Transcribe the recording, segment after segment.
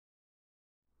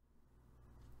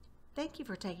Thank you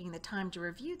for taking the time to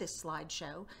review this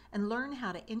slideshow and learn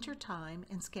how to enter time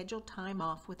and schedule time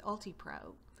off with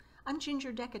UltiPro. I'm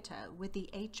Ginger Decato with the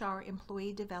HR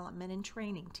Employee Development and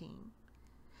Training team.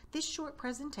 This short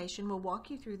presentation will walk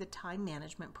you through the time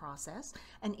management process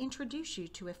and introduce you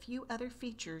to a few other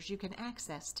features you can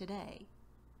access today.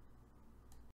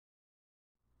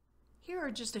 Here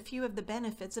are just a few of the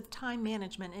benefits of time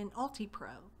management in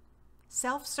UltiPro.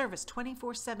 Self-service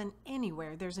 24/7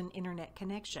 anywhere there's an internet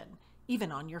connection, even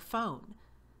on your phone.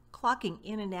 Clocking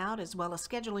in and out as well as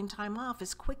scheduling time off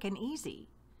is quick and easy.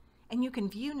 And you can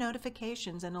view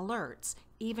notifications and alerts,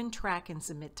 even track and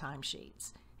submit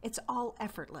timesheets. It's all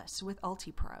effortless with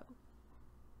UltiPro.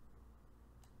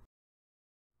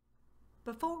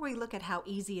 Before we look at how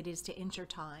easy it is to enter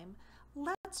time,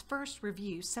 let's first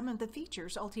review some of the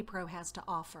features UltiPro has to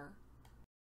offer.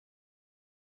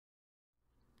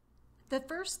 The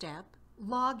first step,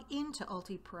 log into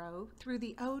UltiPro through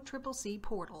the UltiPro2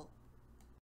 portal.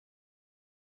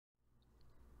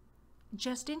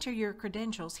 Just enter your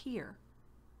credentials here.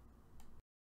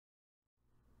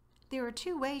 There are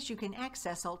two ways you can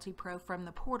access UltiPro from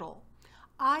the portal.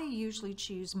 I usually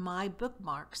choose My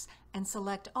Bookmarks and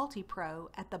select UltiPro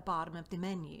at the bottom of the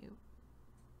menu.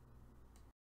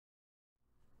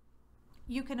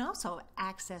 You can also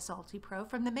access UltiPro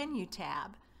from the Menu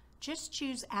tab. Just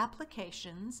choose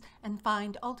Applications and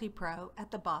find UltiPro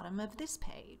at the bottom of this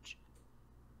page.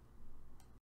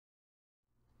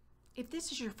 If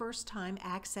this is your first time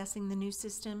accessing the new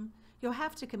system, you'll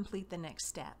have to complete the next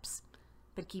steps.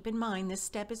 But keep in mind this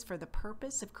step is for the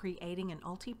purpose of creating an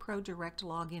UltiPro Direct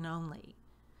login only.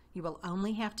 You will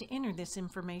only have to enter this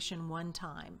information one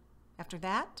time. After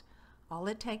that, all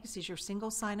it takes is your single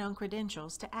sign-on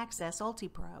credentials to access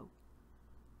UltiPro.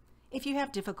 If you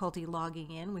have difficulty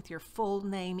logging in with your full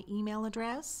name email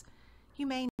address, you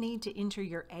may need to enter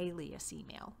your alias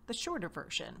email, the shorter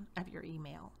version of your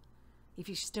email. If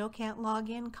you still can't log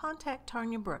in, contact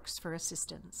Tanya Brooks for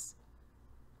assistance.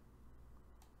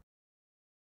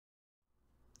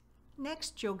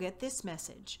 Next, you'll get this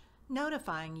message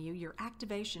notifying you your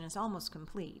activation is almost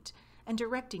complete and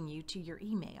directing you to your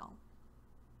email.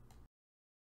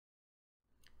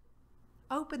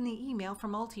 Open the email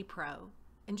from UltiPro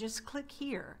and just click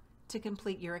here to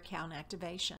complete your account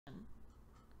activation.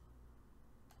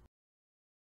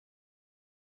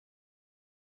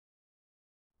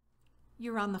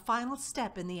 You're on the final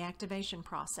step in the activation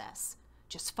process.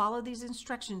 Just follow these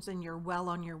instructions and you're well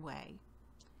on your way.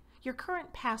 Your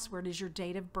current password is your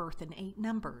date of birth and 8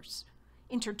 numbers.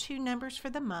 Enter 2 numbers for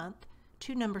the month,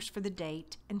 2 numbers for the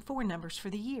date, and 4 numbers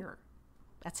for the year.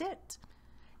 That's it.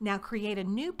 Now create a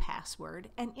new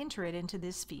password and enter it into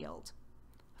this field.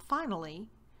 Finally,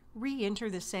 re-enter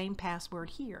the same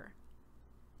password here.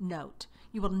 Note,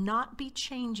 you will not be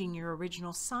changing your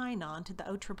original sign-on to the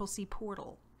UltiPro2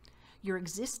 portal. Your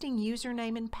existing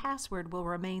username and password will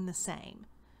remain the same.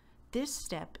 This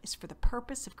step is for the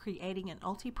purpose of creating an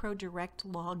UltiPro Direct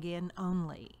login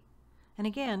only. And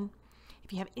again,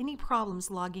 if you have any problems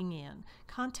logging in,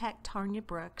 contact Tanya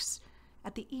Brooks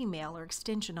at the email or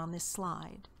extension on this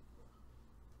slide.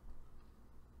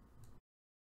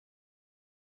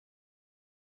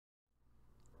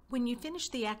 When you finish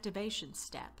the activation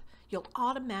step, you'll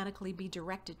automatically be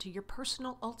directed to your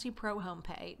personal UltiPro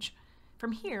homepage.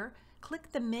 From here,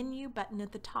 click the menu button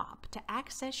at the top to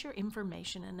access your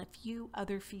information and a few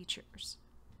other features.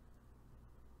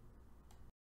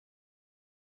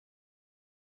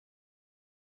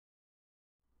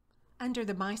 Under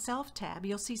the Myself tab,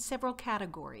 you'll see several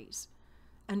categories.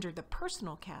 Under the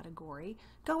Personal category,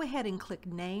 go ahead and click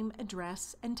Name,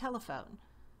 Address, and Telephone.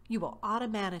 You will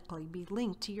automatically be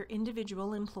linked to your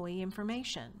individual employee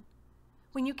information.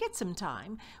 When you get some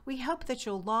time, we hope that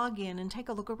you'll log in and take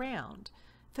a look around.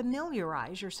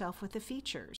 Familiarize yourself with the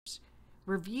features.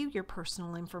 Review your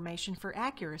personal information for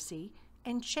accuracy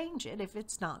and change it if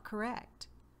it's not correct.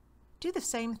 Do the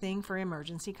same thing for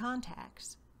emergency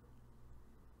contacts.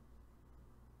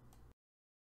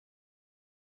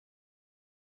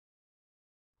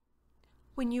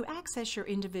 When you access your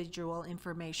individual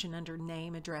information under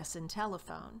Name, Address, and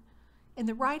Telephone, in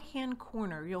the right-hand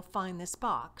corner you'll find this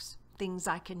box, Things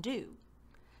I Can Do.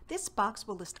 This box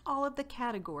will list all of the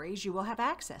categories you will have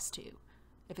access to.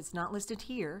 If it's not listed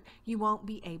here, you won't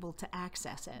be able to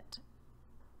access it.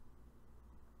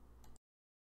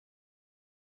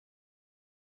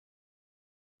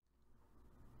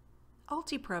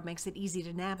 UltiPro makes it easy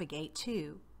to navigate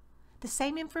too. The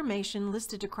same information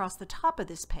listed across the top of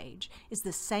this page is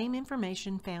the same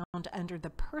information found under the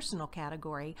Personal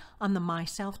category on the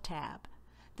Myself tab.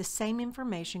 The same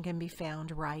information can be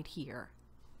found right here.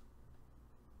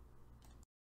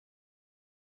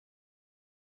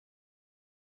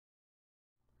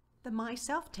 The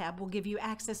Myself tab will give you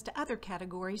access to other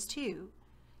categories too.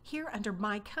 Here under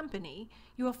My Company,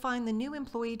 you will find the new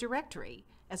employee directory,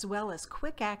 as well as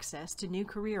quick access to new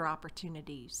career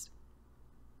opportunities.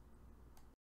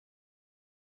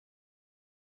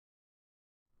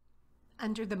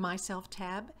 Under the Myself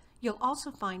tab, you'll also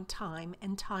find Time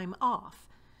and Time Off.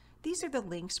 These are the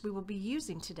links we will be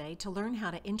using today to learn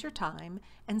how to enter time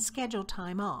and schedule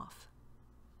time off.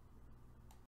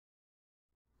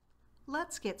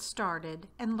 Let's get started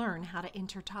and learn how to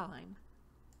enter time.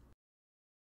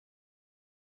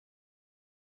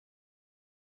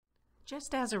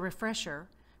 Just as a refresher,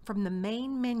 from the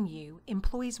main menu,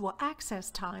 employees will access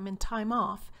time and time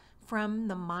off from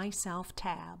the Myself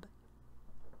tab.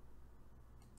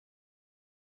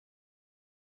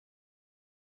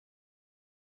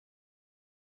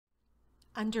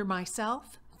 Under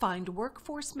Myself, find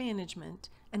Workforce Management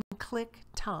and click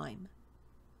Time.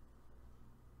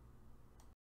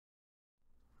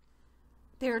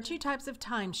 There are two types of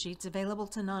timesheets available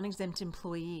to non-exempt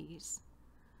employees.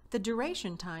 The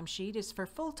duration timesheet is for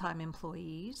full-time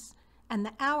employees, and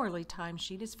the hourly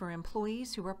timesheet is for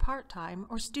employees who are part-time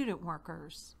or student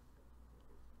workers.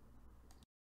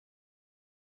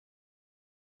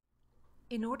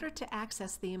 In order to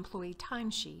access the employee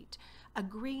timesheet, a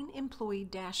green employee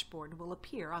dashboard will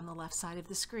appear on the left side of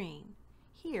the screen.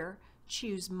 Here,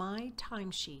 choose My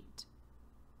Timesheet.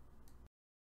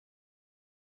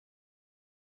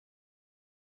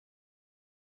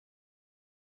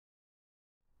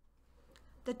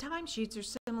 The timesheets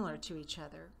are similar to each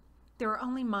other. There are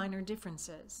only minor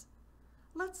differences.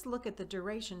 Let's look at the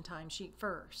duration timesheet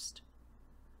first.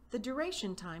 The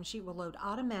duration timesheet will load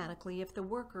automatically if the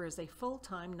worker is a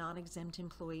full-time non-exempt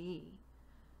employee.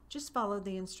 Just follow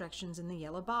the instructions in the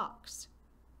yellow box.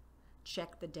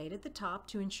 Check the date at the top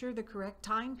to ensure the correct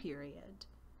time period.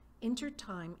 Enter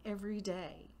time every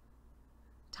day.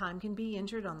 Time can be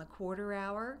entered on the quarter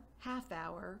hour, half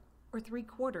hour, or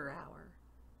 3/4 hour.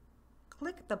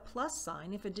 Click the plus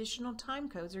sign if additional time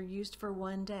codes are used for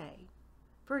one day.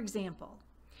 For example,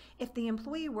 if the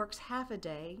employee works half a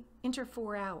day, enter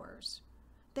 4 hours.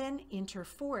 Then enter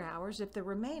 4 hours if the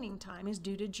remaining time is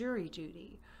due to jury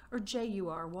duty, or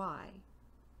JURY.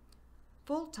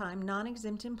 Full-time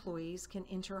non-exempt employees can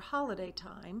enter holiday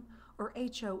time, or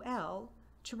HOL,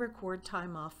 to record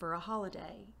time off for a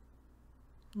holiday.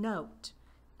 Note,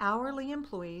 hourly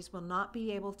employees will not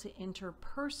be able to enter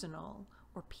personal,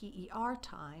 or PER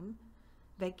time,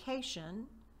 vacation,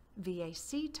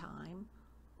 VAC time,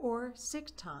 or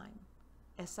sick time,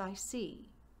 SIC.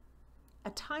 A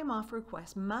time-off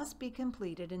request must be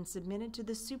completed and submitted to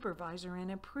the supervisor and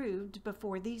approved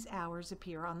before these hours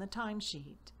appear on the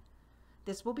timesheet.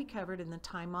 This will be covered in the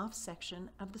time-off section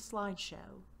of the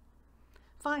slideshow.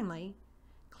 Finally,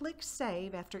 click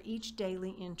Save after each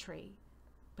daily entry,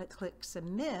 but click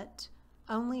Submit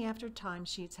only after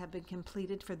timesheets have been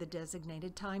completed for the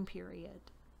designated time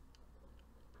period.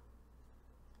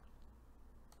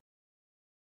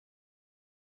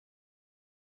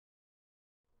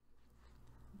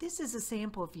 This is a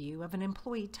sample view of an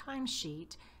employee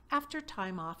timesheet after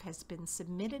time off has been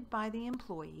submitted by the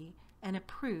employee and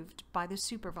approved by the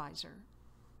supervisor.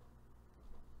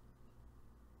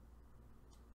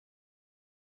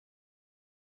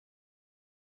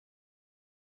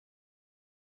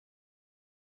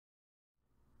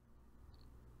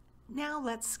 Now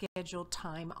let's schedule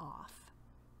time off.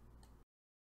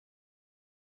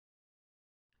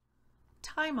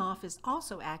 Time off is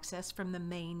also accessed from the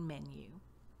main menu.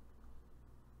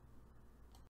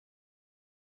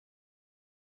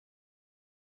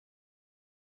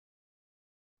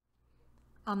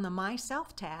 On the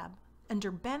Myself tab, under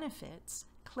Benefits,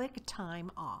 click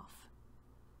Time Off.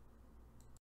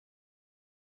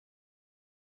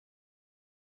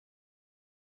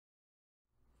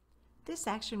 This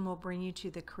action will bring you to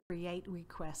the Create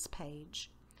Requests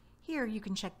page. Here you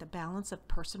can check the balance of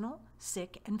personal,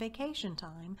 sick, and vacation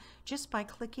time just by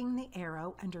clicking the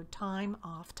arrow under Time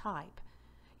Off Type.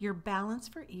 Your balance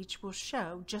for each will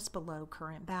show just below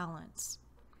current balance.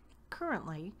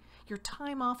 Currently, your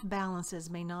time off balances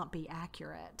may not be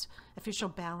accurate. Official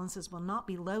balances will not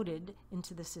be loaded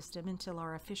into the system until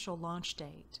our official launch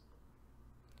date.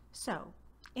 So,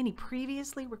 any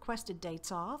previously requested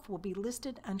dates off will be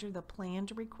listed under the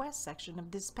Planned Request section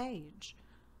of this page.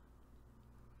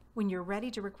 When you're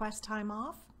ready to request time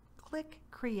off, click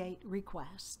Create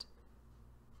Request.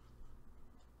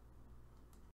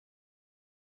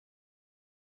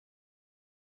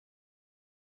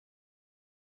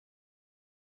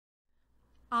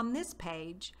 On this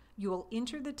page, you will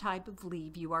enter the type of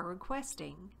leave you are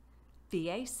requesting: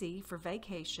 VAC for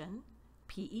vacation,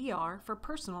 PER for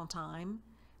personal time,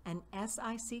 and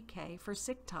SICK for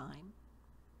sick time.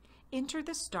 Enter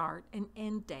the start and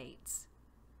end dates.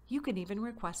 You can even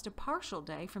request a partial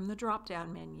day from the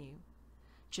drop-down menu.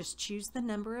 Just choose the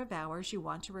number of hours you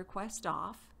want to request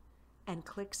off and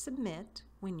click Submit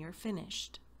when you're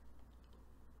finished.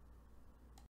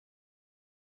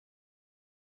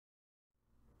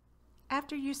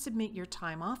 After you submit your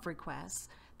time off requests,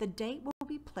 the date will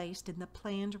be placed in the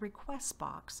Planned Requests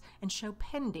box and show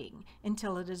pending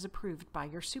until it is approved by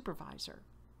your supervisor.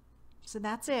 So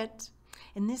that's it.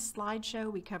 In this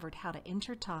slideshow, we covered how to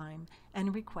enter time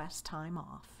and request time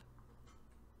off.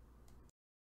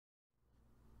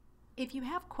 If you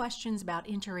have questions about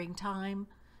entering time,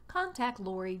 contact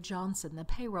Lori Johnson, the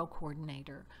payroll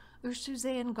coordinator, or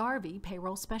Suzanne Garvey,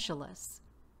 payroll specialist.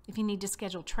 If you need to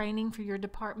schedule training for your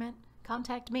department,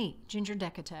 contact me, Ginger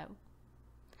Decato.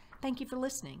 Thank you for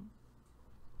listening.